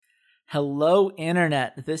Hello,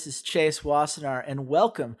 Internet. This is Chase Wassenaar, and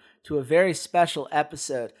welcome to a very special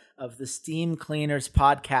episode of the Steam Cleaners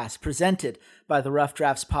podcast presented by the Rough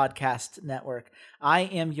Drafts Podcast Network. I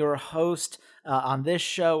am your host on this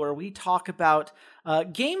show where we talk about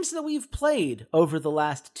games that we've played over the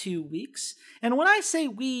last 2 weeks. And when I say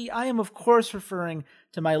we, I am, of course, referring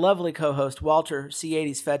to my lovely co-host, Walter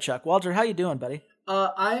C80s Fedchuck. Walter, how you doing, buddy?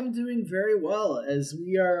 I am doing very well. As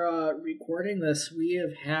we are recording this, we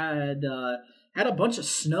have had a bunch of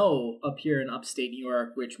snow up here in upstate New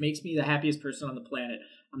York, which makes me the happiest person on the planet.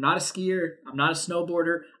 I'm not a skier. I'm not a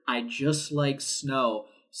snowboarder. I just like snow.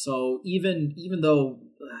 So even though,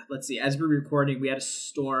 let's see, as we're recording, we had a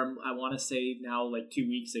storm, I want to say now like 2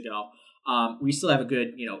 weeks ago. We still have a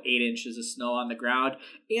good, 8 inches of snow on the ground.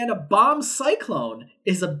 And a bomb cyclone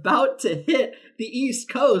is about to hit the East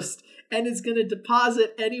Coast and is going to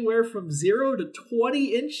deposit anywhere from 0 to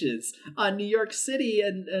 20 inches on New York City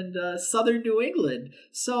and southern New England.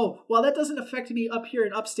 So while that doesn't affect me up here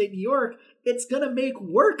in upstate New York, it's going to make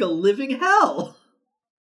work a living hell.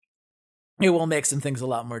 It will make some things a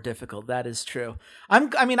lot more difficult. That is true.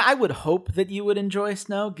 I would hope that you would enjoy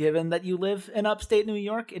snow, given that you live in upstate New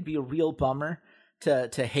York. It'd be a real bummer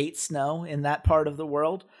to hate snow in that part of the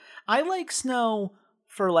world. I like snow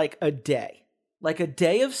for like a day. Like a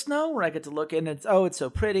day of snow where I get to look in and it's so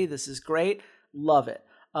pretty. This is great. Love it.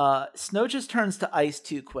 Snow just turns to ice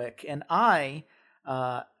too quick. And I,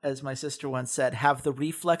 as my sister once said, have the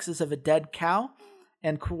reflexes of a dead cow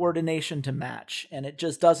and coordination to match. And it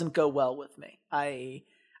just doesn't go well with me. I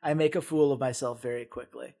make a fool of myself very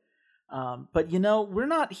quickly. But we're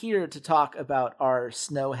not here to talk about our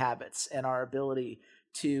snow habits and our ability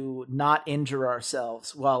to not injure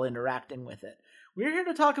ourselves while interacting with it. We're here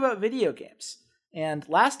to talk about video games. And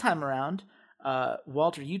last time around,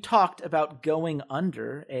 Walter, you talked about Going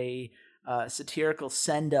Under, a satirical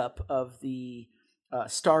send-up of the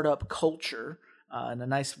startup culture and a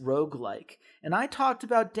nice roguelike. And I talked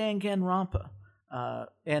about Danganronpa.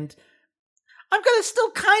 And I'm going to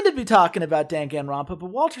still kind of be talking about Danganronpa,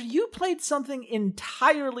 but Walter, you played something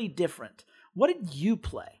entirely different. What did you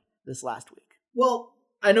play this last week? Well,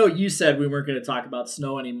 I know you said we weren't going to talk about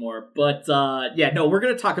snow anymore, but we're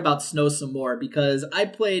going to talk about snow some more because I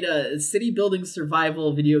played a city building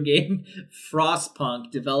survival video game,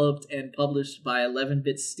 Frostpunk, developed and published by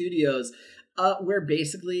 11-Bit Studios, where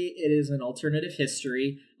basically it is an alternative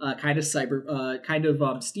history, kind of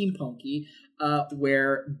steampunky,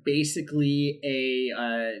 where basically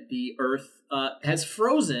the Earth has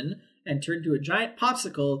frozen and turned to a giant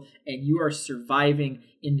popsicle, and you are surviving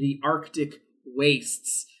in the Arctic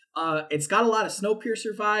wastes. It's got a lot of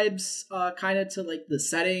Snowpiercer vibes, kind of to like the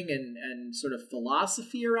setting and sort of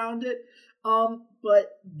philosophy around it.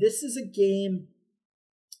 But this is a game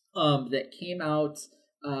that came out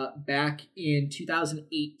back in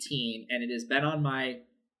 2018, and it has been on my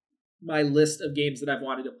list of games that I've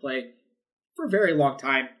wanted to play for a very long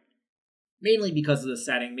time. Mainly because of the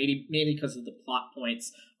setting, mainly because of the plot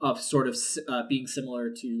points of sort of being similar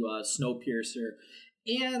to Snowpiercer,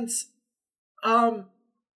 and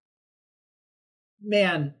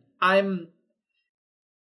man, I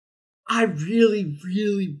really,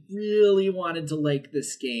 really, really wanted to like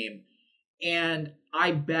this game. And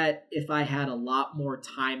I bet if I had a lot more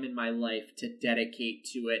time in my life to dedicate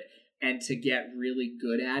to it and to get really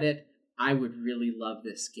good at it, I would really love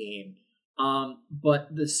this game.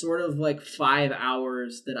 But the sort of like 5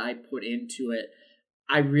 hours that I put into it,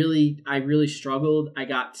 I really struggled. I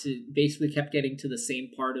kept getting to the same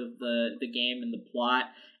part of the game and the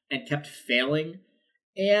plot and kept failing.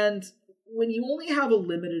 And when you only have a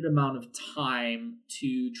limited amount of time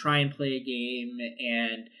to try and play a game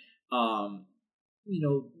and,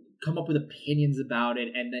 come up with opinions about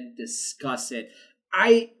it and then discuss it,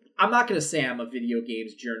 I'm not going to say I'm a video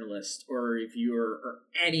games journalist or reviewer or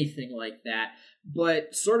anything like that,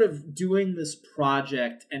 but sort of doing this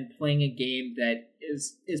project and playing a game that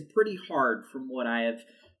is pretty hard from what I have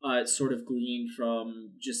sort of gleaned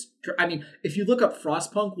from if you look up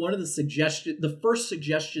Frostpunk, one of the first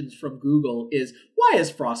suggestions from Google is, why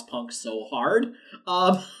is Frostpunk so hard?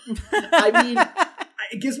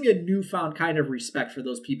 It gives me a newfound kind of respect for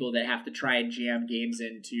those people that have to try and jam games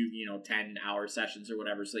into, 10-hour sessions or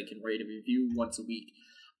whatever so they can write a review once a week.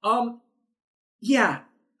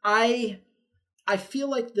 I feel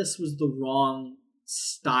like this was the wrong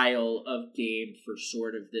style of game for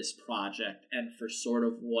sort of this project and for sort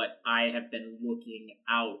of what I have been looking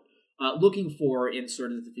for in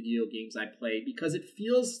sort of the video games I play, because it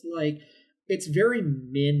feels like it's very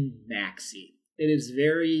min-maxy. It is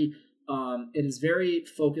very It is very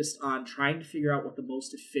focused on trying to figure out what the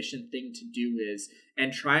most efficient thing to do is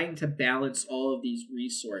and trying to balance all of these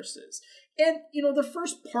resources. And, the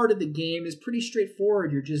first part of the game is pretty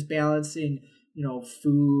straightforward. You're just balancing,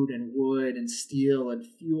 food and wood and steel and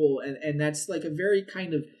fuel. And that's like a very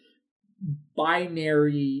kind of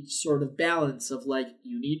binary sort of balance of like,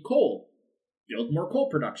 you need coal. Build more coal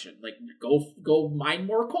production. Like, go mine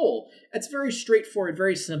more coal. It's very straightforward,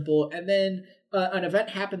 very simple. And then an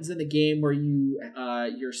event happens in the game where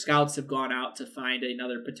your scouts have gone out to find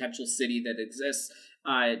another potential city that exists.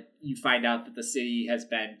 You find out that the city has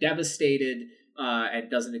been devastated and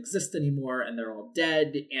doesn't exist anymore, and they're all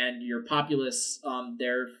dead. And your populace,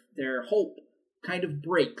 their hope kind of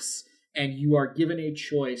breaks, and you are given a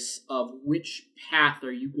choice of which path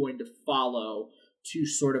are you going to follow to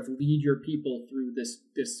sort of lead your people through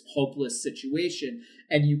this hopeless situation.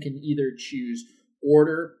 And you can either choose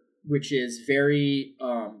order, which is very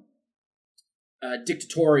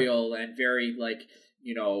dictatorial and very like,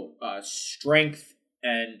 strength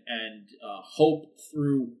and hope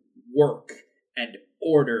through work and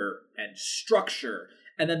order and structure.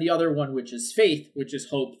 And then the other one, which is faith, which is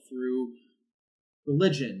hope through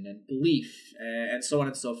religion and belief and so on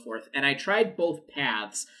and so forth. And I tried both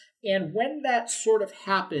paths. And when that sort of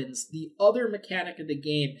happens, the other mechanic of the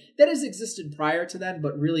game that has existed prior to then,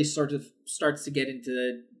 but really sort of starts to get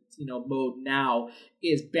into mode now,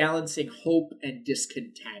 is balancing hope and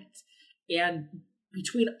discontent. And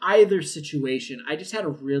between either situation, I just had a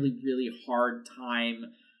really, really hard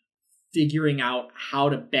time figuring out how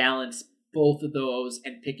to balance both of those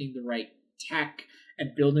and picking the right tech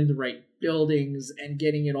and building the right buildings and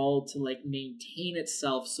getting it all to like maintain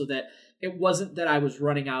itself so that it wasn't that I was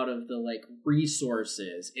running out of the like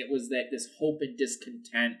resources. It was that this hope and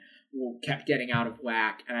discontent kept getting out of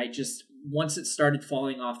whack. And I just, once it started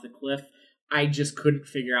falling off the cliff, I just couldn't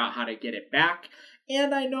figure out how to get it back.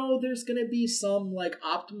 And I know there's going to be some like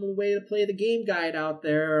optimal way to play the game guide out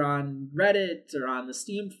there on Reddit or on the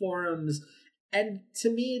Steam forums. And to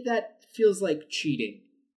me, that feels like cheating.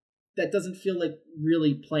 That doesn't feel like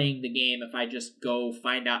really playing the game if I just go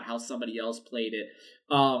find out how somebody else played it.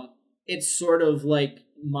 It's sort of like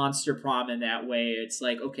Monster Prom in that way. It's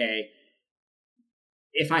like, okay,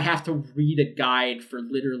 if I have to read a guide for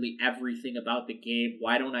literally everything about the game,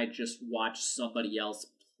 why don't I just watch somebody else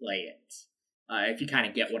play it? If you kind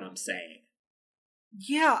of get what I'm saying.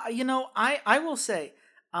 Yeah, I will say,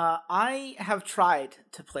 I have tried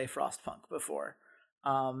to play Frostpunk before.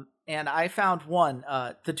 And I found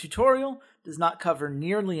the tutorial does not cover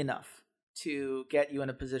nearly enough to get you in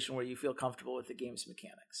a position where you feel comfortable with the game's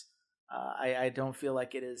mechanics. I don't feel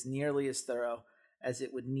like it is nearly as thorough as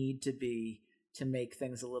it would need to be to make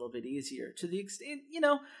things a little bit easier. To the extent,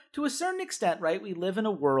 to a certain extent, right? We live in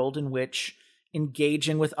a world in which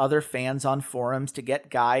engaging with other fans on forums to get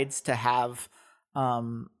guides, to have,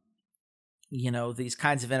 these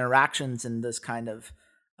kinds of interactions and this kind of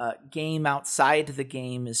game outside the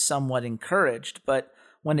game is somewhat encouraged. But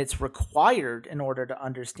when it's required in order to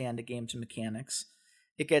understand a game's mechanics,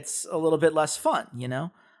 it gets a little bit less fun,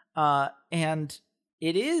 and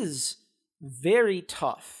it is very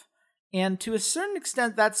tough. And to a certain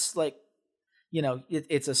extent, that's like,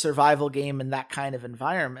 it's a survival game in that kind of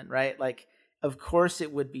environment, right? Like, of course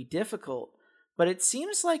it would be difficult, but it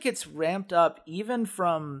seems like it's ramped up even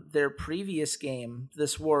from their previous game,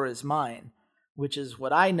 This War Is Mine, which is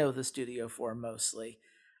what I know the studio for mostly,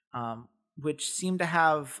 which seemed to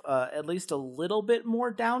have at least a little bit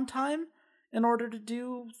more downtime in order to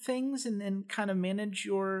do things and kind of manage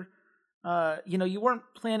your, you weren't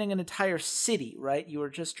planning an entire city, right? You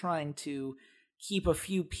were just trying to keep a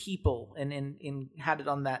few people and had it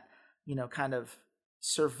on that, kind of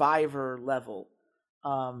survivor level.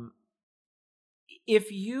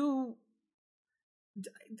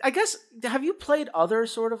 I guess, have you played other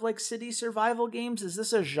sort of like city survival games? Is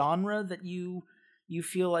this a genre that you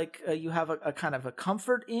feel like you have a kind of a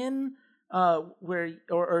comfort in,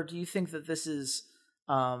 or do you think that this is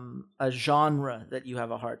a genre that you have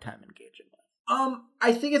a hard time engaging with?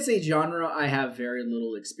 I think it's a genre I have very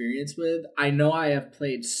little experience with. I know I have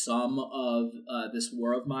played some of This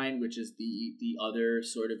War of Mine, which is the other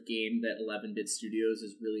sort of game that 11-Bit Studios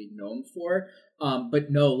is really known for. But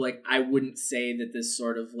no, like, I wouldn't say that this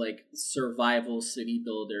sort of like survival city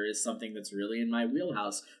builder is something that's really in my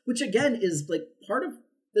wheelhouse, which again is like part of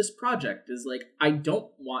this project is like, I don't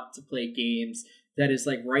want to play games that is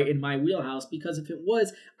like right in my wheelhouse, because if it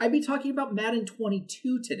was, I'd be talking about Madden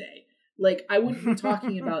 22 today. Like, I wouldn't be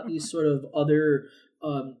talking about these sort of other,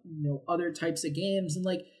 other types of games. And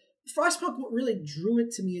like, Frostpunk, what really drew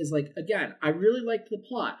it to me is like, again, I really liked the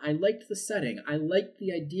plot. I liked the setting. I liked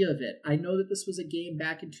the idea of it. I know that this was a game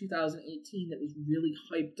back in 2018 that was really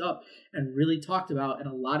hyped up and really talked about, and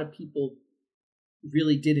a lot of people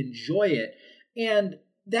really did enjoy it. And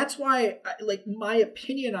that's why, like, my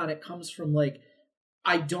opinion on it comes from, like,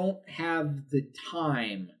 I don't have the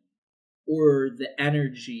time or the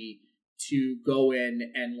energy to go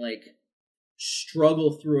in and, like,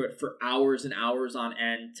 struggle through it for hours and hours on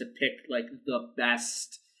end to pick like the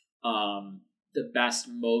best,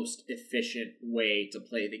 most efficient way to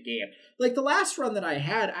play the game. Like the last run that I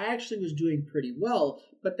had, I actually was doing pretty well,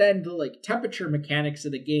 but then the like temperature mechanics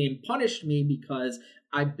of the game punished me because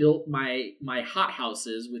I built my hot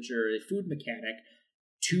houses, which are a food mechanic,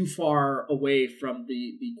 too far away from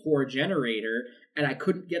the core generator, and I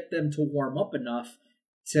couldn't get them to warm up enough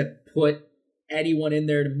to put anyone in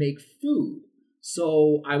there to make food.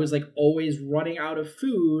 So I was like always running out of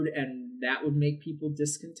food, and that would make people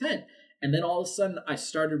discontent. And then all of a sudden I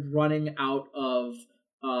started running out of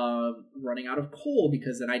coal,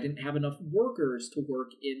 because then I didn't have enough workers to work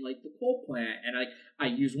in like the coal plant, and I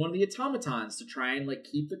used one of the automatons to try and like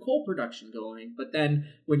keep the coal production going. But then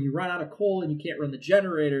when you run out of coal and you can't run the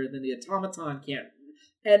generator, then the automaton can't.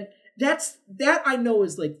 And that I know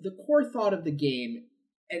is like the core thought of the game,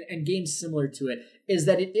 and games similar to it, is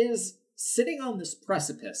that it is sitting on this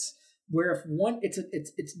precipice where if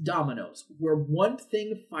it's dominoes, where one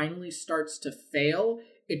thing finally starts to fail,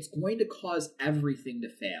 it's going to cause everything to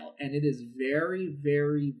fail. And it is very,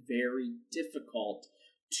 very, very difficult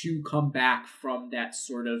to come back from that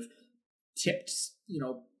sort of tipped,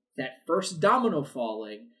 that first domino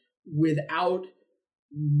falling without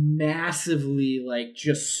massively like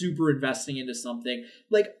just super investing into something.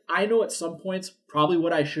 Like I know at some points probably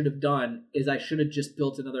what I should have done is I should have just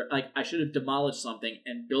built another, like I should have demolished something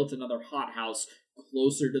and built another hothouse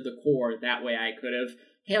closer to the core. That way I could have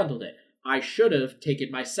handled it. I should have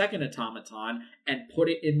taken my second automaton and put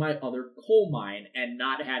it in my other coal mine and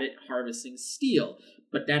not had it harvesting steel.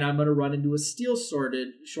 But then I'm going to run into a steel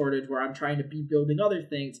shortage where I'm trying to be building other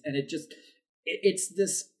things, and it's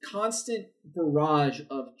this constant barrage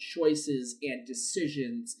of choices and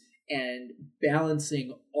decisions and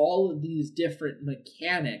balancing all of these different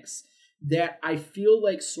mechanics that I feel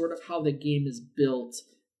like sort of how the game is built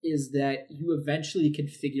is that you eventually can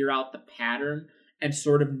figure out the pattern and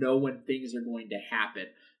sort of know when things are going to happen.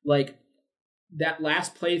 Like that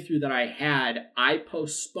last playthrough that I had, I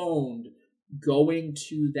postponed going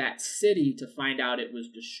to that city to find out it was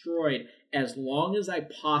destroyed as long as I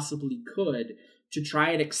possibly could, to try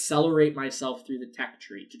and accelerate myself through the tech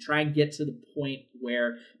tree, to try and get to the point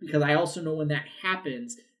where, because I also know when that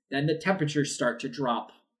happens, then the temperatures start to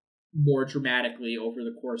drop more dramatically over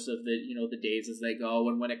the course of the days as they go,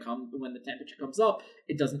 and when the temperature comes up,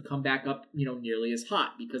 it doesn't come back up nearly as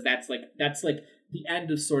hot, because that's like the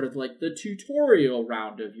end of sort of like the tutorial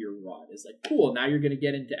round of your run. Is like, cool, now you're going to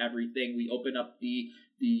get into everything. We open up the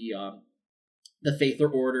faith or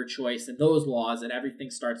order choice and those laws, and everything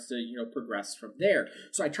starts to progress from there.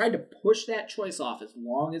 So I tried to push that choice off as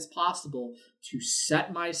long as possible to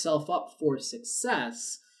set myself up for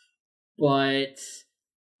success, but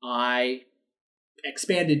I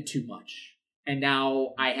expanded too much, and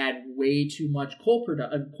now I had way too much coal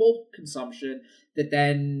consumption, that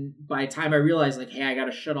then by the time I realized, like, hey, I got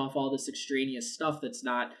to shut off all this extraneous stuff that's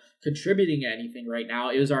not contributing to anything right now,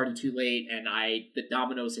 it was already too late, and the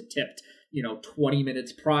dominoes had tipped 20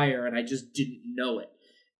 minutes prior, and I just didn't know it.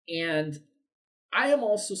 And I am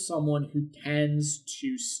also someone who tends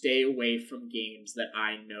to stay away from games that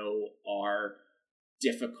I know are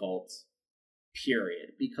difficult,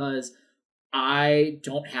 period, because I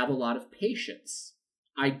don't have a lot of patience.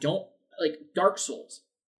 I don't like Dark Souls.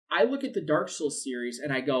 I look at the Dark Souls series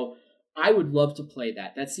and I go, I would love to play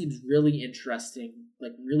that. That seems really interesting,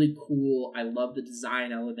 like really cool. I love the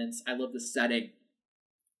design elements. I love the setting.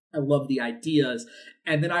 I love the ideas.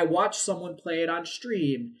 And then I watch someone play it on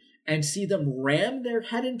stream and see them ram their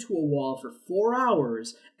head into a wall for 4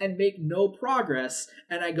 hours and make no progress.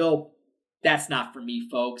 And I go, that's not for me,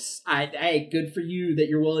 folks. Hey, good for you that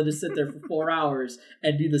you're willing to sit there for 4 hours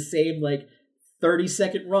and do the same, like,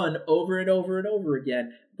 30-second run over and over and over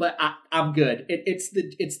again. But I'm good. It's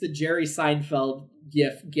the Jerry Seinfeld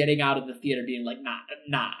gif getting out of the theater being like,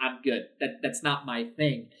 nah, I'm good. That's not my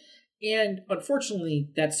thing. And unfortunately,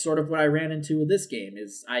 that's sort of what I ran into with this game,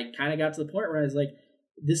 is I kind of got to the point where I was like,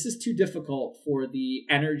 this is too difficult for the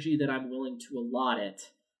energy that I'm willing to allot it.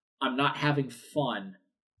 I'm not having fun.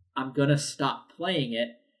 I'm going to stop playing it.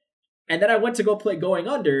 And then I went to go play Going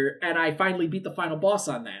Under, and I finally beat the final boss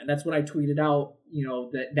on that. And that's when I tweeted out,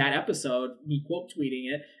 that episode, me quote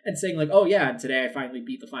tweeting it and saying like, oh yeah, and today I finally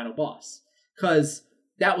beat the final boss. Because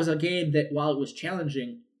that was a game that, while it was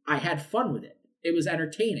challenging, I had fun with it. It was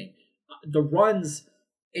entertaining. The runs,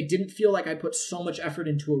 it didn't feel like I put so much effort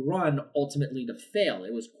into a run ultimately to fail.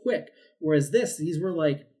 It was quick. Whereas these were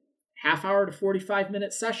like half hour to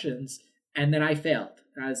 45-minute sessions, and then I failed.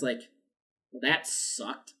 And I was like, well, that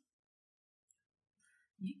sucked.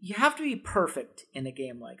 You have to be perfect in a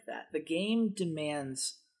game like that. The game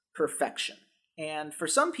demands perfection. And for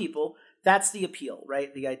some people, that's the appeal,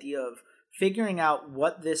 right? The idea of figuring out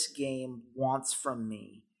what this game wants from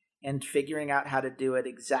me and figuring out how to do it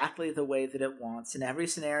exactly the way that it wants. In every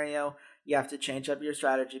scenario, you have to change up your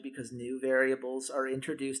strategy because new variables are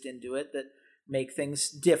introduced into it that make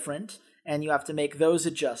things different, and you have to make those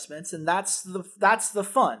adjustments. And that's the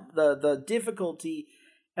fun. The difficulty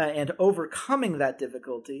and overcoming that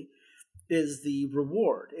difficulty is the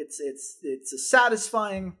reward. It's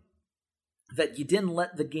satisfying that you didn't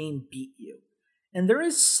let the game beat you. And there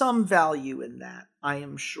is some value in that, I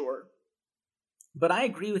am sure. But I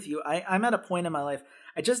agree with you. I'm at a point in my life,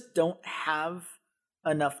 I just don't have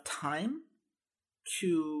enough time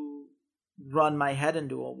to run my head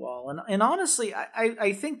into a wall. And honestly,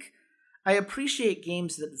 I think I appreciate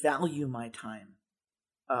games that value my time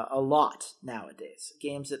a lot nowadays.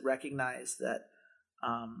 Games that recognize that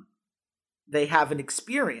they have an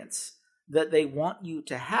experience that they want you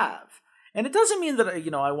to have. And it doesn't mean that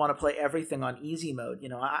I want to play everything on easy mode.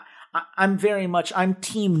 I'm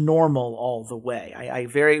team normal all the way. I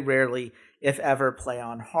very rarely, if ever, play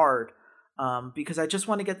on hard because I just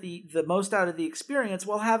want to get the most out of the experience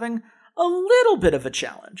while having a little bit of a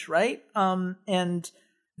challenge, right? And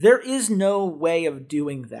there is no way of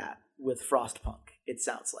doing that with Frostpunk. It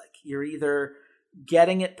sounds like you're either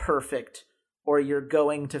getting it perfect or you're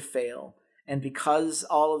going to fail. And because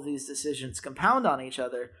all of these decisions compound on each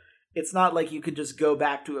other, it's not like you could just go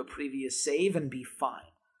back to a previous save and be fine.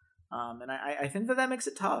 And I think that makes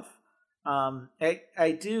it tough.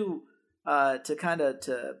 I do,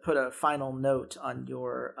 to put a final note on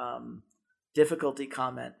your difficulty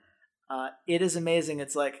comment, it is amazing.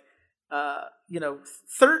 It's like,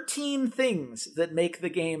 13 things that make the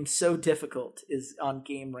game so difficult is on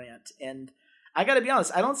Game Rant. And I gotta be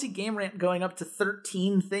honest, I don't see Game Rant going up to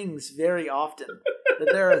 13 things very often. That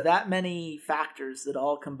there are that many factors that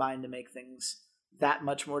all combine to make things that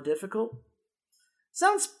much more difficult.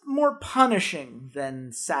 Sounds more punishing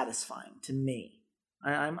than satisfying to me.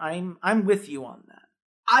 I'm with you on that.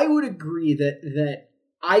 I would agree that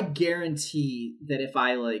I guarantee that if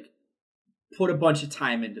I put a bunch of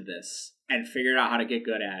time into this and figured out how to get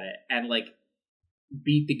good at it and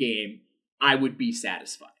beat the game, I would be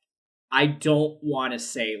satisfied. I don't want to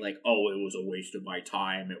say oh, it was a waste of my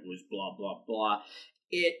time. It was blah, blah, blah.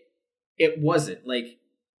 It wasn't.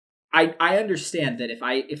 I understand that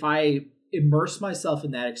if I immerse myself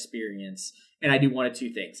in that experience and I do one of two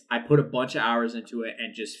things, I put a bunch of hours into it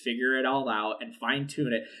and just figure it all out and fine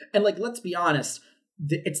tune it. And let's be honest,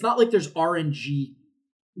 it's not like there's RNG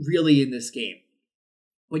really in this game.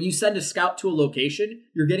 When you send a scout to a location,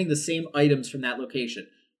 you're getting the same items from that location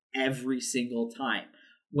every single time.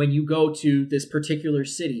 When you go to this particular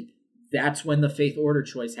city, that's when the Faith Order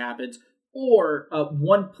choice happens. Or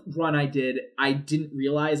one run I didn't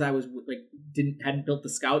realize I was hadn't built the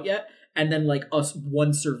scout yet, and then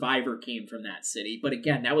one survivor came from that city. But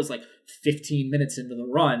again, that was 15 minutes into the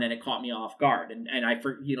run, and it caught me off guard, and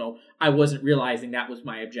I wasn't realizing that was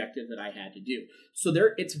my objective that I had to do. So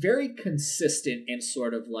it's very consistent in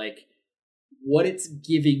sort of what it's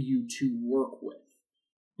giving you to work with,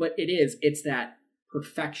 but it's that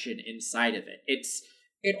perfection inside of it.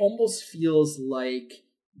 It almost feels like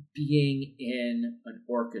being in an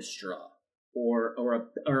orchestra or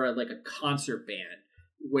a concert band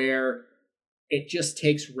where it just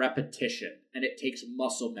takes repetition and it takes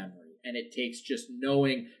muscle memory and it takes just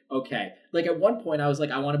knowing, okay, at one point I was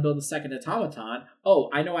I want to build a second automaton. Oh,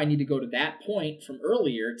 I know I need to go to that point from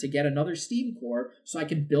earlier to get another steam core so I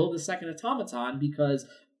can build a second automaton because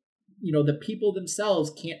the people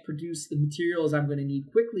themselves can't produce the materials I'm going to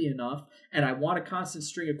need quickly enough, and I want a constant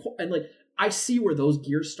string of and I see where those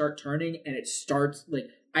gears start turning, and it starts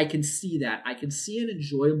I can see that. I can see an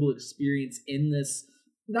enjoyable experience in this,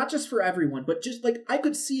 not just for everyone, but just I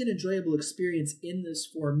could see an enjoyable experience in this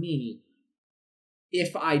for me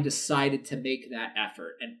if I decided to make that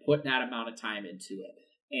effort and put that amount of time into it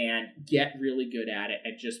and get really good at it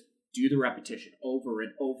and just do the repetition over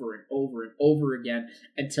and over and over and over again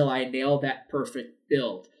until I nail that perfect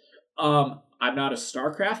build. I'm not a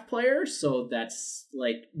StarCraft player, so that's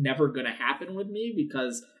like never gonna happen with me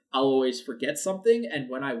because I'll always forget something. And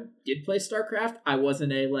when I did play StarCraft, I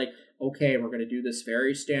wasn't a like, okay, we're gonna do this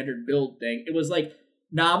very standard build thing. It was like,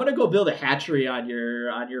 nah, I'm gonna go build a hatchery on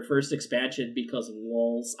your first expansion because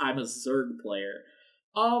lols, I'm a Zerg player.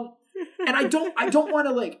 And I don't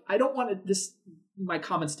want this my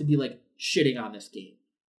comments to be like shitting on this game.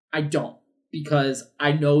 I don't, because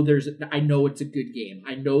I know it's a good game.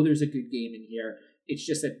 I know there's a good game in here. It's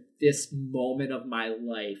just at this moment of my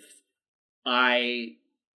life, I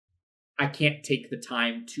can't take the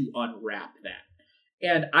time to unwrap that.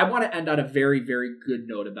 And I want to end on a very, very good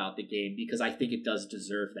note about the game because I think it does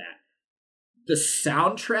deserve that. The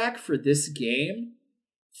soundtrack for this game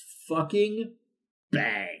fucking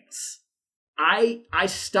bangs. I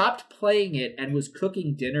stopped playing it and was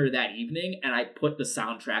cooking dinner that evening, and I put the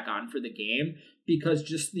soundtrack on for the game because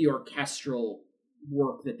just the orchestral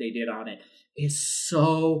work that they did on it is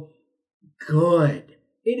so good.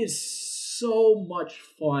 It is so much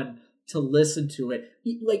fun to listen to it.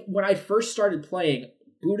 Like, when I first started playing,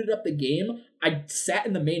 booted up the game, I sat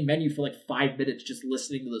in the main menu for like 5 minutes just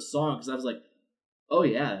listening to the song because I was like, oh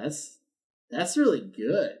yeah, that's really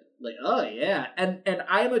good. Like, oh yeah. And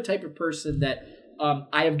I am a type of person that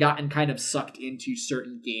I have gotten kind of sucked into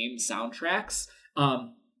certain game soundtracks.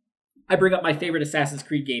 I bring up my favorite Assassin's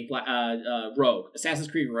Creed game, Rogue.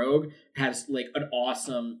 Assassin's Creed Rogue has like an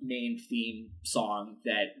awesome main theme song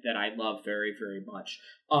that I love very, very much.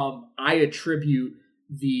 I attribute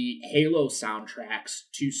the Halo soundtracks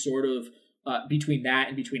to sort of between that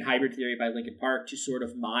and between Hybrid Theory by Linkin Park to sort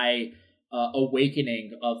of my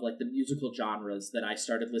awakening of like the musical genres that I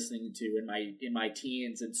started listening to in my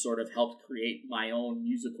teens and sort of helped create my own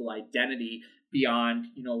musical identity beyond,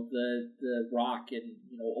 you know, the rock and,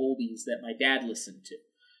 you know, oldies that my dad listened to.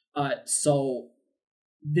 So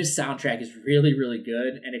this soundtrack is really, really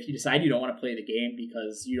good. And if you decide you don't want to play the game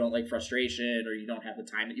because you don't like frustration or you don't have the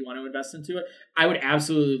time that you want to invest into it, I would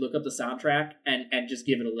absolutely look up the soundtrack and just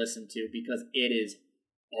give it a listen to because it is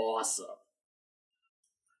awesome.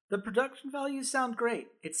 The production values sound great.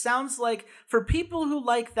 It sounds like, for people who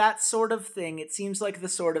like that sort of thing, it seems like the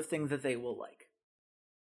sort of thing that they will like.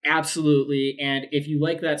 Absolutely. And if you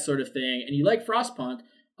like that sort of thing and you like Frostpunk,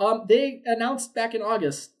 they announced back in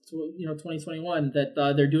August, 2021, that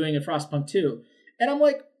they're doing a Frostpunk 2. And I'm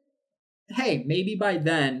like, hey, maybe by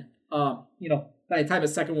then, by the time the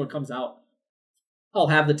second one comes out, I'll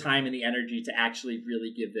have the time and the energy to actually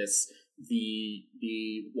really give this the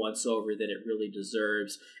once over that it really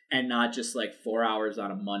deserves, and not just like 4 hours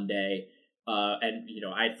on a Monday.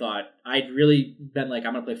 I thought I'd really been like,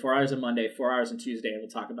 I'm gonna play 4 hours on Monday, 4 hours on Tuesday, and we'll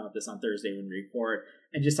talk about this on Thursday when we record.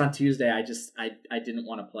 And just on Tuesday, I didn't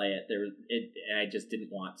want to play it. I just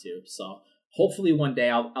didn't want to. So hopefully one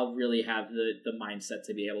day I'll really have the mindset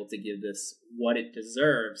to be able to give this what it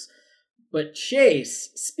deserves. But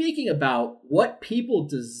Chase, speaking about what people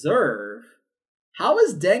deserve, how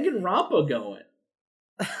is Danganronpa going?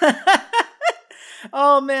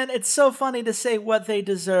 Oh man, it's so funny to say what they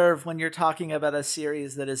deserve when you're talking about a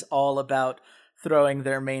series that is all about throwing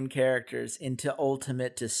their main characters into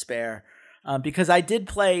ultimate despair. Because I did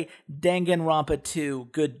play Danganronpa 2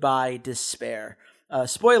 Goodbye Despair.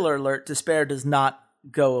 Spoiler alert, despair does not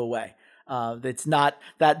go away. It's not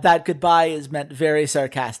that goodbye is meant very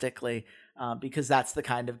sarcastically, because that's the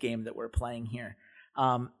kind of game that we're playing here.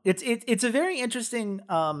 It's a very interesting,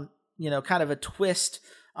 kind of a twist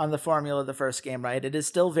on the formula of the first game, right? It is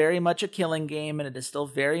still very much a killing game, and it is still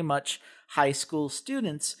very much high school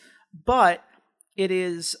students, but it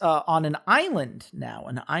is on an island now,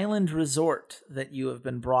 an island resort that you have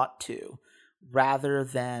been brought to, rather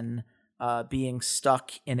than being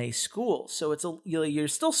stuck in a school. So it's you're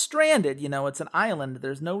still stranded. It's an island.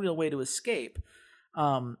 There's no real way to escape,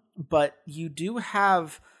 but you do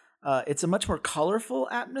have. It's a much more colorful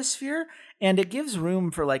atmosphere, and it gives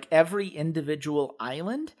room for like every individual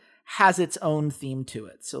island has its own theme to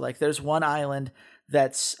it. So like there's one island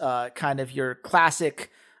that's kind of your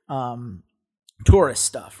classic tourist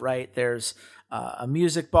stuff, right? There's a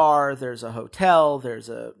music bar, there's a hotel, there's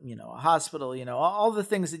a hospital, all the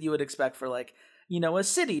things that you would expect for like, a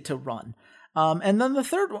city to run. And then the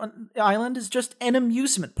third island is just an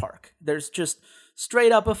amusement park. There's just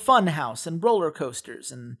straight up a fun house and roller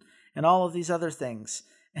coasters and all of these other things.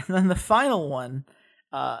 And then the final one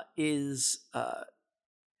is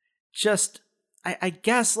just, I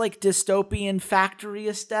guess, like dystopian factory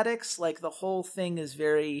aesthetics. Like the whole thing is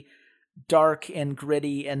very dark and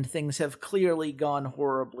gritty, and things have clearly gone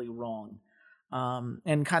horribly wrong.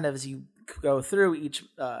 And kind of as you go through each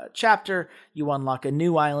chapter, you unlock a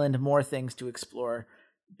new island, more things to explore.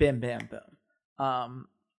 Bim, bam, boom.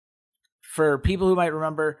 For people who might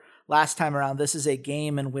remember last time around, this is a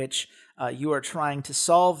game in which you are trying to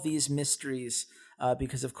solve these mysteries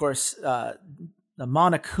because, of course, the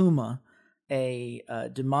Monokuma, a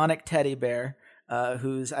demonic teddy bear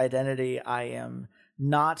whose identity I am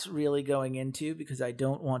not really going into because I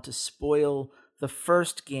don't want to spoil the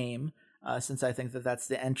first game, since I think that that's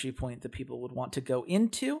the entry point that people would want to go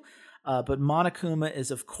into. But Monokuma is,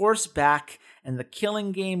 of course, back, and the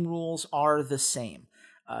killing game rules are the same.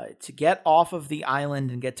 To get off of the island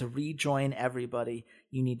and get to rejoin everybody,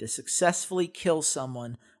 you need to successfully kill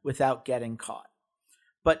someone without getting caught.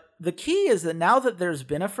 But the key is that now that there's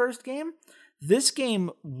been a first game, this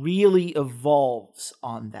game really evolves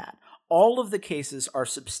on that. All of the cases are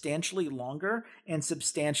substantially longer and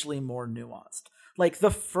substantially more nuanced. Like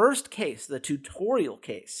the first case, the tutorial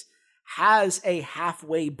case, has a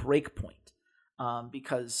halfway breakpoint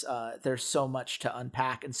because there's so much to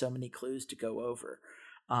unpack and so many clues to go over.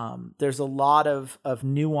 There's a lot of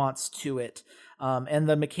nuance to it. And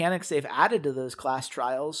the mechanics they've added to those class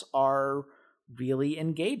trials are really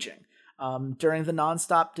engaging. During the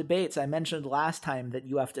nonstop debates, I mentioned last time that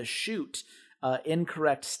you have to shoot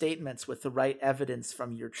incorrect statements with the right evidence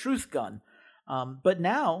from your truth gun. But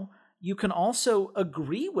now you can also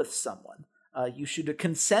agree with someone. You shoot a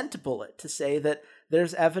consent bullet to say that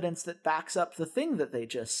there's evidence that backs up the thing that they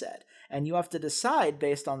just said. And you have to decide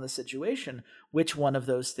based on the situation which one of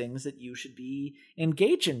those things that you should be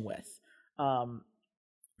engaging with.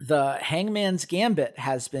 The Hangman's Gambit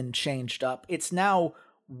has been changed up. It's now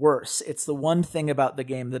worse. It's the one thing about the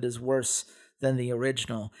game that is worse than the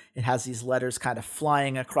original. It has these letters kind of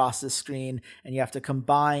flying across the screen, and you have to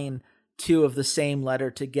combine two of the same letter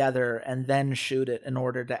together and then shoot it in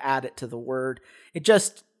order to add it to the word. It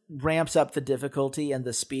just ramps up the difficulty and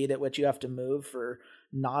the speed at which you have to move for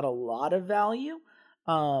not a lot of value.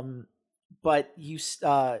 But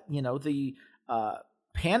the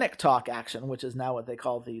panic talk action, which is now what they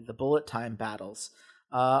call the bullet time battles,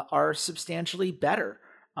 are substantially better.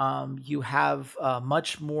 You have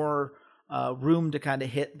much more room to kind of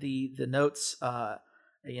hit the notes,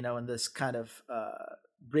 in this kind of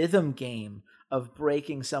rhythm game of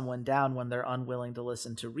breaking someone down when they're unwilling to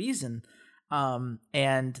listen to reason.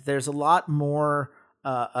 And there's a lot more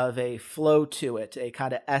of a flow to it, a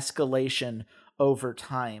kind of escalation over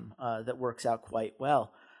time that works out quite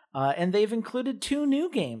well. And they've included 2 new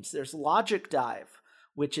games. There's Logic Dive,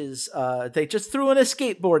 which is they just threw in a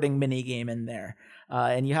skateboarding mini game in there.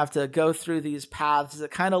 And you have to go through these paths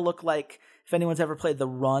that kind of look like, if anyone's ever played the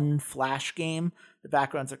Run Flash game, the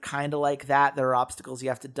backgrounds are kind of like that. There are obstacles you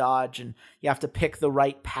have to dodge, and you have to pick the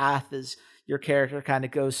right path as your character kind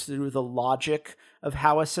of goes through the logic of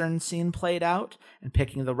how a certain scene played out. And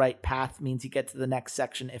picking the right path means you get to the next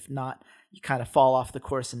section. If not, you kind of fall off the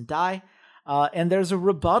course and die. And there's a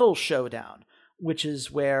rebuttal showdown, which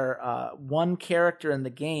is where one character in the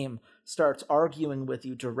game starts arguing with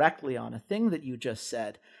you directly on a thing that you just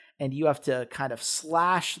said, and you have to kind of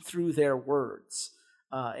slash through their words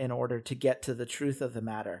in order to get to the truth of the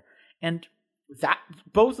matter. And that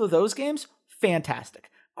both of those games, fantastic.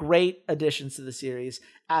 Great additions to the series,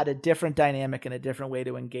 add a different dynamic and a different way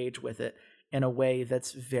to engage with it in a way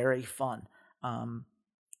that's very fun.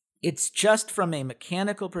 It's just from a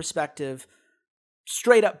mechanical perspective,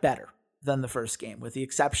 straight up better than the first game, with the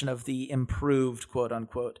exception of the improved,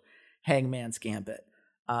 quote-unquote, Hangman's Gambit.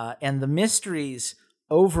 And the mysteries,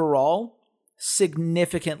 overall,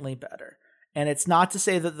 significantly better. And it's not to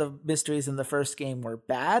say that the mysteries in the first game were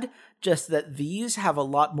bad, just that these have a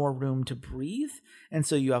lot more room to breathe, and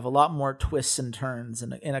so you have a lot more twists and turns,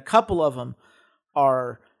 and a couple of them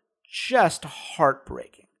are just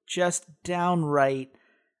heartbreaking, just downright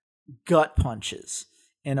gut punches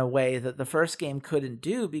in a way that the first game couldn't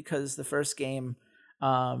do, because the first game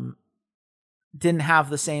didn't have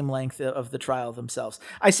the same length of the trial themselves.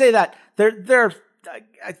 I say that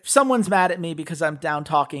someone's mad at me because I'm down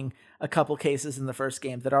talking a couple cases in the first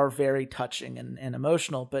game that are very touching and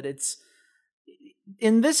emotional, but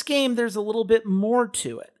in this game, there's a little bit more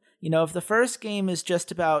to it. If the first game is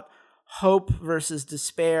just about hope versus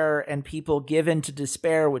despair and people give in to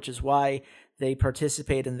despair, which is why they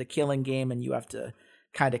participate in the killing game, and you have to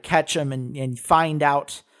kind of catch them and find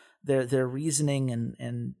out their reasoning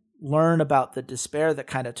and learn about the despair that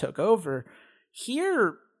kind of took over.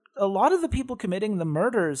 Here, a lot of the people committing the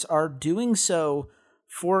murders are doing so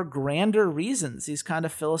for grander reasons, these kind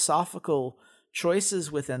of philosophical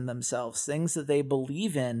choices within themselves, things that they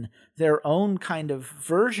believe in, their own kind of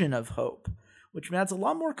version of hope, which adds a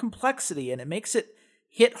lot more complexity, and it makes it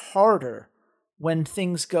hit harder when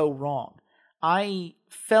things go wrong. I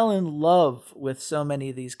fell in love with so many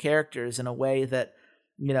of these characters in a way that,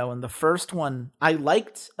 in the first one, I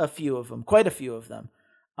liked a few of them, quite a few of them.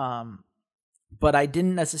 But I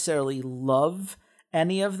didn't necessarily love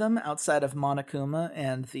any of them outside of Monokuma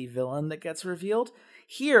and the villain that gets revealed.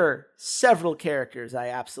 Here, several characters I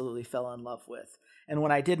absolutely fell in love with. And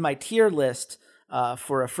when I did my tier list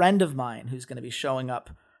for a friend of mine who's going to be showing up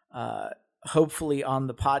hopefully on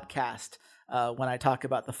the podcast when I talk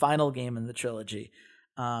about the final game in the trilogy,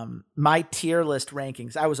 my tier list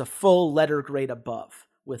rankings, I was a full letter grade above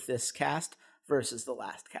with this cast versus the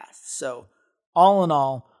last cast. So all in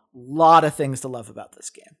all, a lot of things to love about this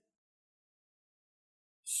game.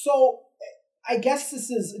 So I guess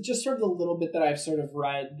this is just sort of the little bit that I've sort of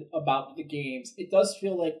read about the games. It does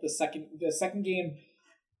feel like the second game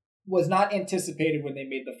was not anticipated when they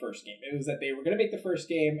made the first game. It was that they were going to make the first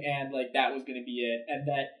game and like that was going to be it. And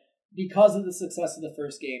that because of the success of the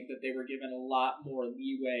first game, that they were given a lot more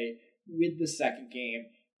leeway with the second game,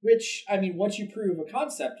 which, I mean, once you prove a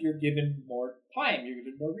concept, you're given more time, you're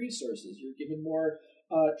given more resources, you're given more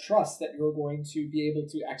trust that you're going to be able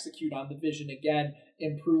to execute on the vision again,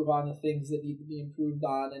 improve on the things that need to be improved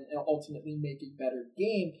on, and ultimately make a better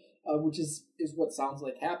game, which is what sounds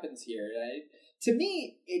like happens here. Right? To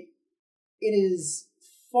me, it is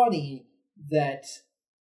funny that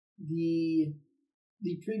the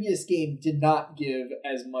previous game did not give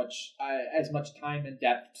as much time and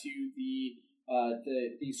depth to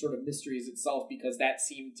the sort of mysteries itself, because that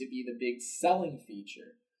seemed to be the big selling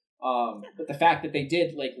feature. But the fact that they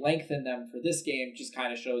did like lengthen them for this game just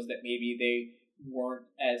kind of shows that maybe they weren't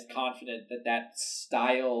as confident that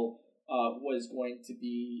style was going to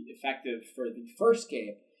be effective for the first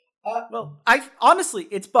game. Well, honestly,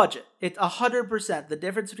 it's budget. It's 100%. The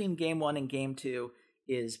difference between game 1 and game 2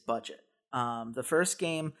 is budget. The first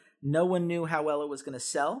game, no one knew how well it was going to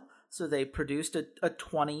sell, so they produced a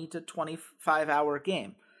 20 to 25 hour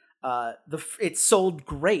game. It sold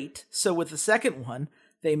great, so with the second one,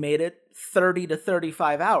 they made it 30 to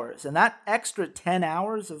 35 hours. And that extra 10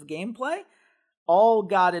 hours of gameplay all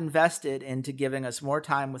got invested into giving us more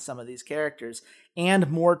time with some of these characters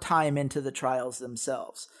and more time into the trials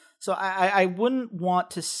themselves. So I wouldn't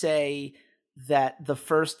want to say that the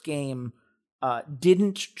first game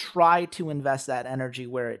didn't try to invest that energy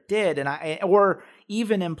where it did, or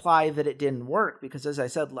even imply that it didn't work, because as I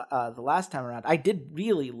said the last time around, I did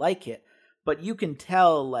really like it, but you can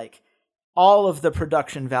tell like all of the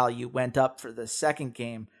production value went up for the second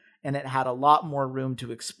game, and it had a lot more room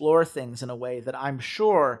to explore things in a way that I'm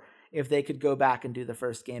sure if they could go back and do the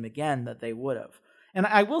first game again, that they would have. And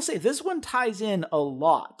I will say this one ties in a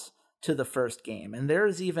lot to the first game, and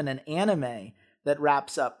there's even an anime that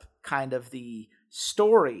wraps up kind of the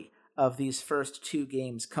story of these first two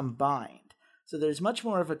games combined. So there's much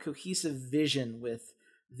more of a cohesive vision with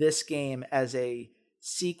this game as a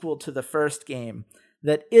sequel to the first game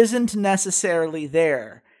that isn't necessarily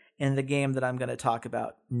there in the game that I'm going to talk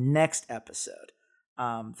about next episode.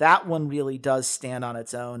 That one really does stand on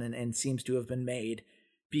its own and seems to have been made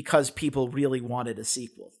because people really wanted a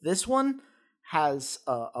sequel. This one has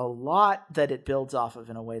a lot that it builds off of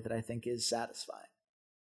in a way that I think is satisfying.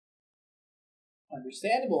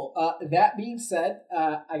 Understandable. That being said,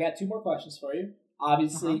 I got two more questions for you.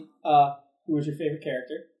 Obviously, who was your favorite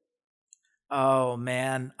character? Oh,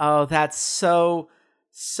 man. Oh, that's so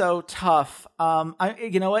tough.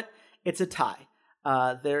 You know what? It's a tie.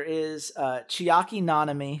 There is Chiaki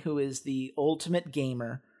Nanami, who is the ultimate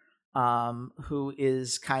gamer, who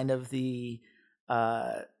is kind of the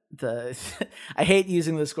I hate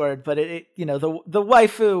using this word, but the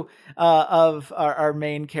waifu of our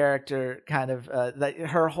main character, kind of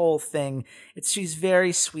her whole thing. She's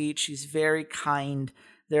very sweet. She's very kind.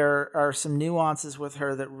 There are some nuances with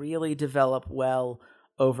her that really develop well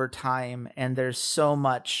over time, and there's so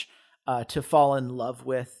much to fall in love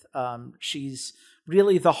with. She's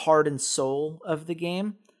really the heart and soul of the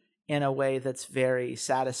game in a way that's very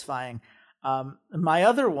satisfying. My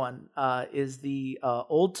other one is the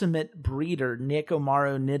ultimate breeder,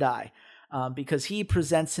 Nekomaru Nidai, because he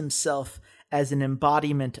presents himself as an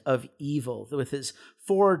embodiment of evil with his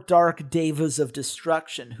 4 dark devas of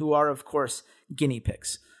destruction, who are, of course, guinea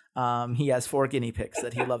pigs. He has 4 guinea pigs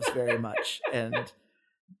that he loves very much, and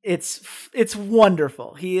it's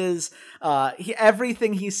wonderful. He is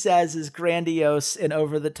everything he says is grandiose and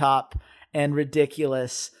over the top and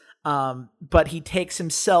ridiculous. But he takes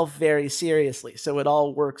himself very seriously, so it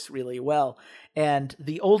all works really well. And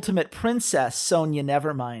the ultimate princess, Sonia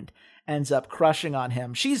Nevermind, ends up crushing on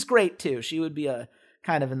him. She's great too. She would be a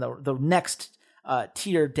kind of in the next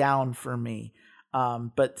tier down for me.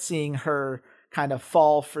 But seeing her kind of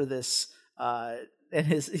fall for this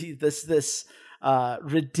this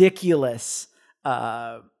ridiculous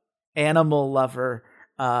animal lover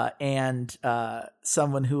and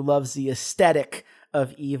someone who loves the aesthetic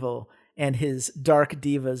of evil and his dark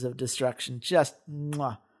divas of destruction. Just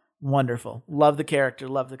wonderful. Love the character.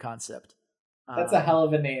 Love the concept. That's a hell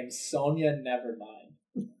of a name, Sonia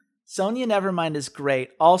Nevermind. Sonia Nevermind is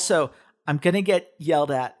great. Also, I'm gonna get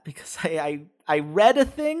yelled at because I read a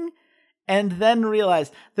thing and then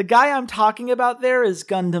realized the guy I'm talking about there is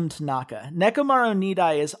Gundam Tanaka. Nekomaru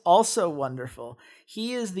Nidai is also wonderful.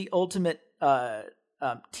 He is the ultimate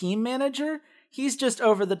team manager. He's just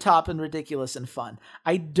over the top and ridiculous and fun.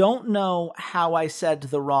 I don't know how I said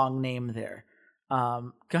the wrong name there.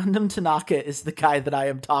 Gundam Tanaka is the guy that I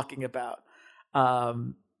am talking about.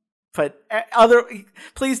 But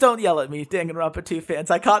please don't yell at me, Danganronpa 2 fans.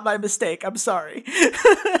 I caught my mistake. I'm sorry.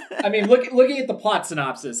 I mean, looking at the plot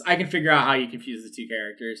synopsis, I can figure out how you confuse the two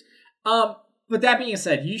characters. But that being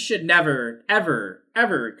said, you should never, ever,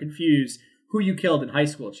 ever confuse who you killed in high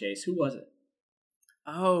school, Chase. Who was it?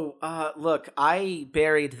 Oh, look, I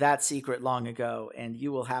buried that secret long ago, and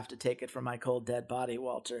you will have to take it from my cold, dead body,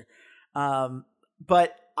 Walter.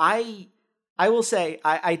 But I will say,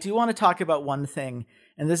 I do want to talk about one thing,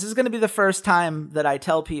 and this is going to be the first time that I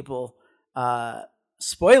tell people,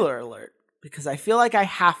 spoiler alert, because I feel like I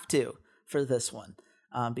have to for this one,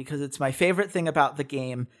 because it's my favorite thing about the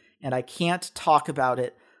game, and I can't talk about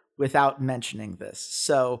it without mentioning this.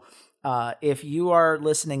 So if you are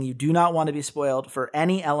listening, you do not want to be spoiled for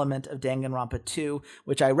any element of Danganronpa 2,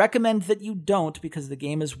 which I recommend that you don't, because the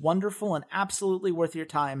game is wonderful and absolutely worth your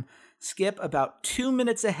time. Skip about 2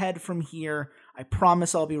 minutes ahead from here. I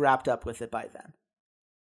promise I'll be wrapped up with it by then.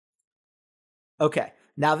 Okay,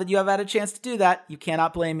 now that you have had a chance to do that, you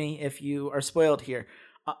cannot blame me if you are spoiled here.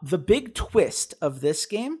 The big twist of this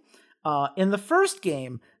game, in the first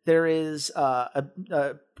game, there is a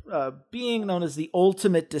being known as the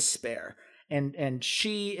Ultimate Despair, and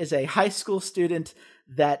she is a high school student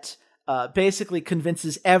that basically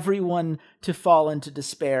convinces everyone to fall into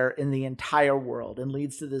despair in the entire world and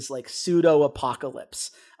leads to this like pseudo-apocalypse,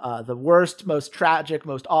 the worst, most tragic,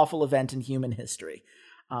 most awful event in human history.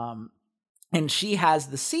 And she has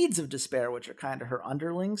the seeds of despair, which are kind of her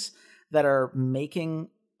underlings, that are making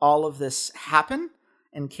all of this happen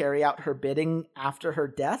and carry out her bidding after her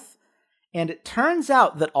death. And it turns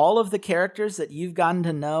out that all of the characters that you've gotten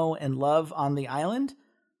to know and love on the island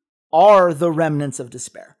are the remnants of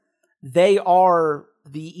despair. They are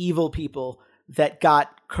the evil people that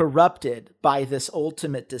got corrupted by this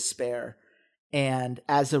ultimate despair, and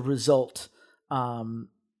as a result,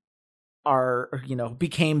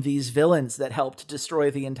 became these villains that helped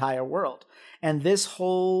destroy the entire world. And this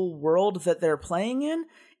whole world that they're playing in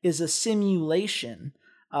is a simulation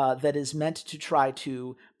that is meant to try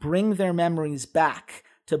to bring their memories back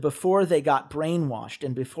to before they got brainwashed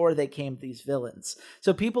and before they came these villains.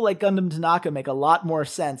 So people like Gundam Tanaka make a lot more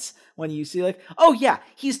sense when you see like, oh yeah,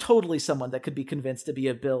 he's totally someone that could be convinced to be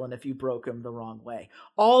a villain if you broke him the wrong way.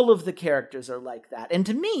 All of the characters are like that. And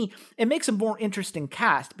to me, it makes a more interesting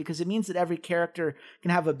cast because it means that every character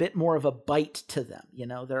can have a bit more of a bite to them. You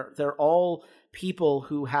know, they're all people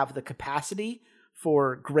who have the capacity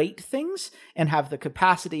for great things and have the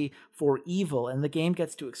capacity for evil, and the game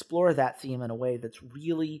gets to explore that theme in a way that's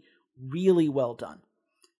really, really well done.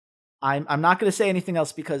 I'm not going to say anything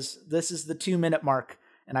else because this is the 2-minute mark,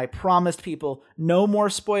 and I promised people no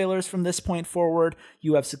more spoilers from this point forward.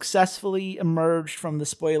 You have successfully emerged from the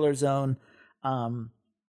spoiler zone. God,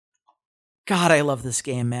 I love this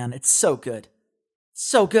game, man. It's so good.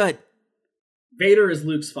 So good. Vader is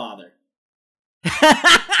Luke's father.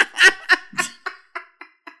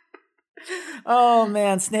 Oh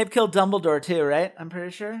man, Snape killed Dumbledore too, right? I'm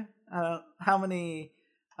pretty sure. How many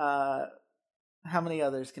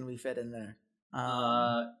others can we fit in there?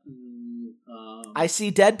 I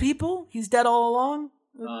see dead people. He's dead all along.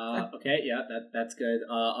 Okay, yeah, that's good.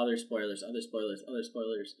 Other spoilers.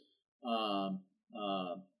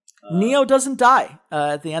 Neo doesn't die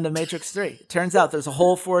at the end of Matrix 3. It turns out there's a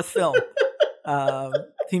whole fourth film.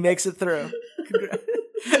 He makes it through.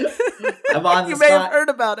 I'm on the you spot. may have heard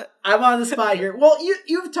about it. I'm on the spot here. Well,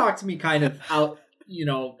 you've talked to me kind of out,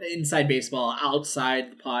 inside baseball,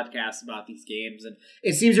 outside the podcast about these games, and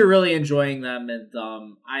it seems you're really enjoying them, and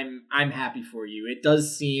I'm happy for you. It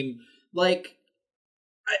does seem like,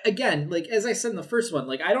 again, like as I said in the first one,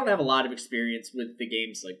 like I don't have a lot of experience with the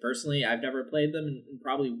games. Like personally, I've never played them and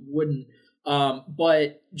probably wouldn't.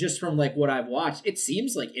 But just from like what I've watched, it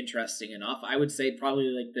seems like interesting enough. I would say probably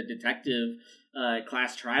like the detective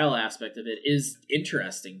class trial aspect of it is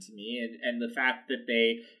interesting to me, and the fact that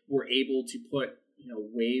they were able to put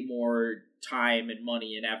way more time and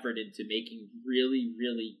money and effort into making really,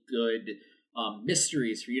 really good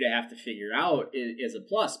mysteries for you to have to figure out is a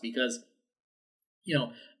plus, because, you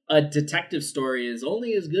know, a detective story is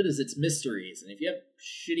only as good as its mysteries. And if you have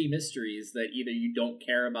shitty mysteries that either you don't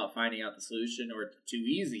care about finding out the solution or it's too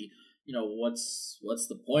easy, you know, what's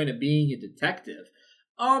the point of being a detective?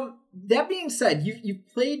 That being said, you've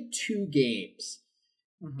played 2 games.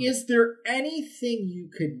 Mm-hmm. Is there anything you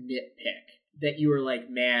could nitpick that you were like,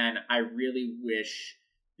 man, I really wish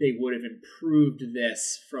they would have improved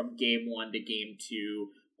this from game 1 to game 2,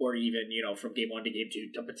 or even, you know, from game 1 to game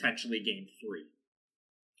 2 to potentially game 3?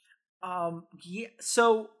 Yeah.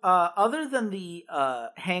 So, other than the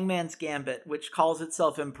Hangman's Gambit, which calls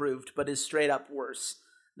itself improved but is straight up worse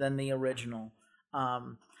than the original,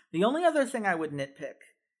 the only other thing I would nitpick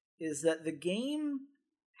is that the game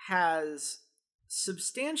has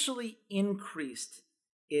substantially increased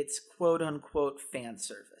its quote-unquote fan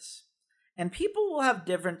service. And people will have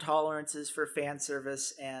different tolerances for fan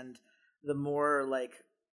service and the more, like,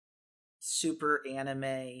 super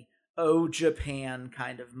anime, oh, Japan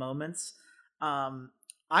kind of moments.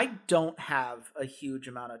 I don't have a huge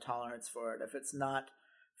amount of tolerance for it if it's not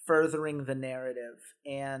furthering the narrative.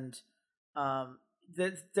 And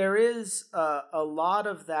there is a lot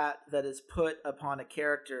of that is put upon a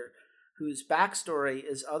character whose backstory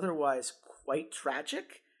is otherwise quite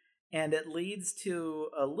tragic, and it leads to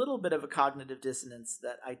a little bit of a cognitive dissonance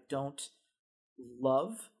that I don't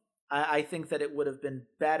love. I think that it would have been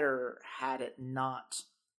better had it not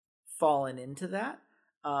fallen into that.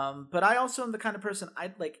 But I also am the kind of person,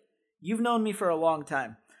 I'd like, you've known me for a long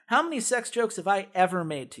time. How many sex jokes have I ever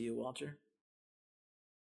made to you, Walter?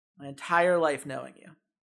 My entire life knowing you.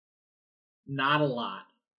 Not a lot.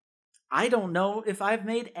 I don't know if I've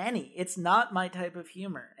made any. It's not my type of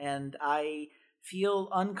humor, and I feel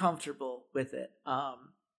uncomfortable with it.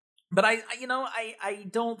 But I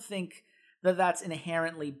don't think that that's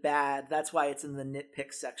inherently bad. That's why it's in the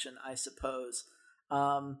nitpick section, I suppose.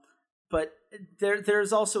 But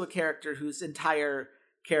there's also a character whose entire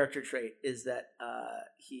character trait is that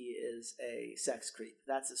he is a sex creep.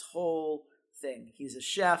 That's his whole thing. He's a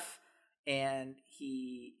chef, and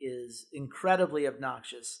he is incredibly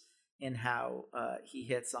obnoxious in how he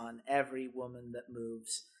hits on every woman that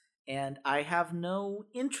moves. And I have no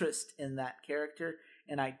interest in that character,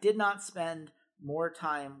 and I did not spend more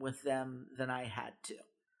time with them than I had to.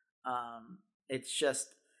 It's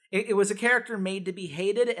just, it was a character made to be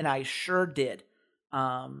hated, and I sure did.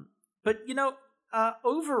 But,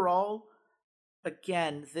 overall,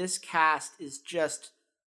 again, this cast is just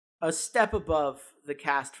a step above the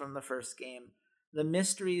cast from the first game. The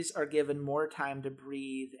mysteries are given more time to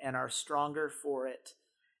breathe and are stronger for it.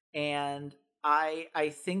 And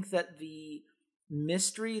I think that the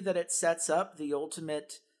mystery that it sets up, the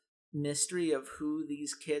ultimate mystery of who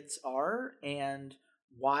these kids are and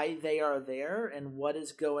why they are there and what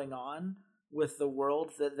is going on with the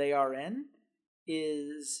world that they are in,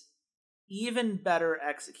 is even better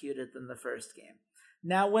executed than the first game.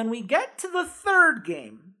 Now, when we get to the third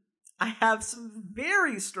game, I have some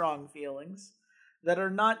very strong feelings that are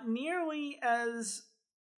not nearly as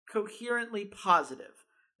coherently positive.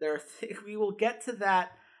 We will get to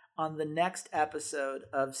that on the next episode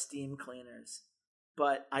of Steam Cleaners.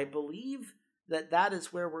 But I believe that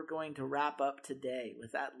is where we're going to wrap up today,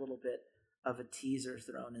 with that little bit of a teaser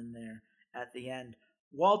thrown in there at the end.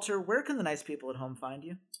 Walter, where can the nice people at home find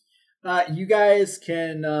you? You guys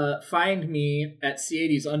can find me at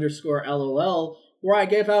C80s_LOL, where I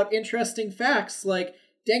give out interesting facts like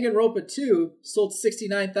Danganronpa 2 sold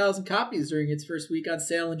 69,000 copies during its first week on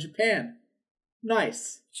sale in Japan.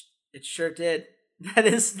 Nice. It sure did. That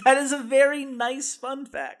is a very nice fun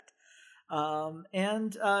fact.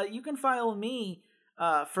 And you can follow me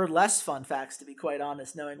for less fun facts, to be quite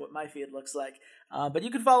honest, knowing what my feed looks like. But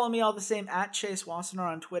you can follow me all the same at Chase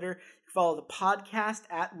Wassenaar on Twitter. You can follow the podcast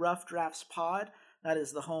at Rough Drafts Pod. That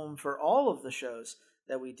is the home for all of the shows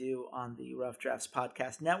that we do on the Rough Drafts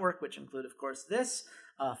Podcast Network, which include, of course, this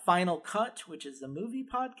Final Cut, which is the movie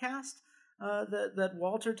podcast that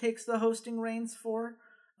Walter takes the hosting reins for.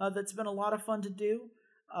 That's been a lot of fun to do.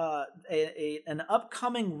 An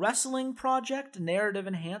upcoming wrestling project, Narrative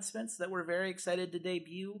Enhancements, that we're very excited to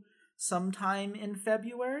debut sometime in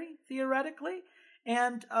February, theoretically.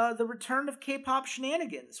 And the return of K-Pop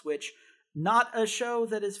Shenanigans, which, not a show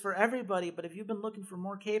that is for everybody, but if you've been looking for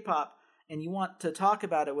more K-pop and you want to talk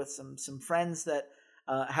about it with some friends that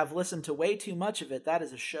have listened to way too much of it, that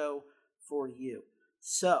is a show for you.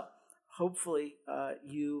 So, hopefully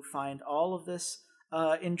you find all of this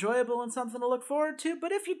enjoyable and something to look forward to.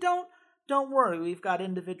 But if you don't worry. We've got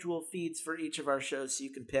individual feeds for each of our shows, so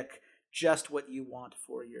you can pick just what you want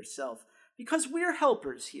for yourself. Because we're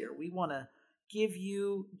helpers here. We want to give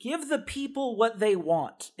the people what they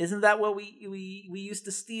want. Isn't that what we used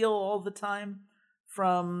to steal all the time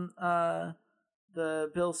from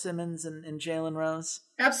the Bill Simmons and Jalen Rose?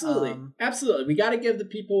 Absolutely. Absolutely. We got to give the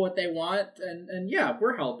people what they want. And yeah,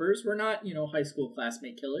 we're helpers. We're not, high school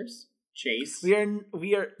classmate killers. Chase. We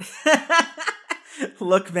are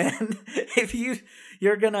Look, man, if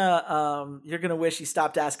you're gonna wish you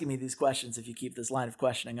stopped asking me these questions if you keep this line of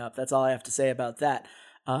questioning up. That's all I have to say about that.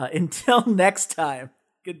 Until next time,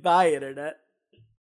 goodbye, Internet.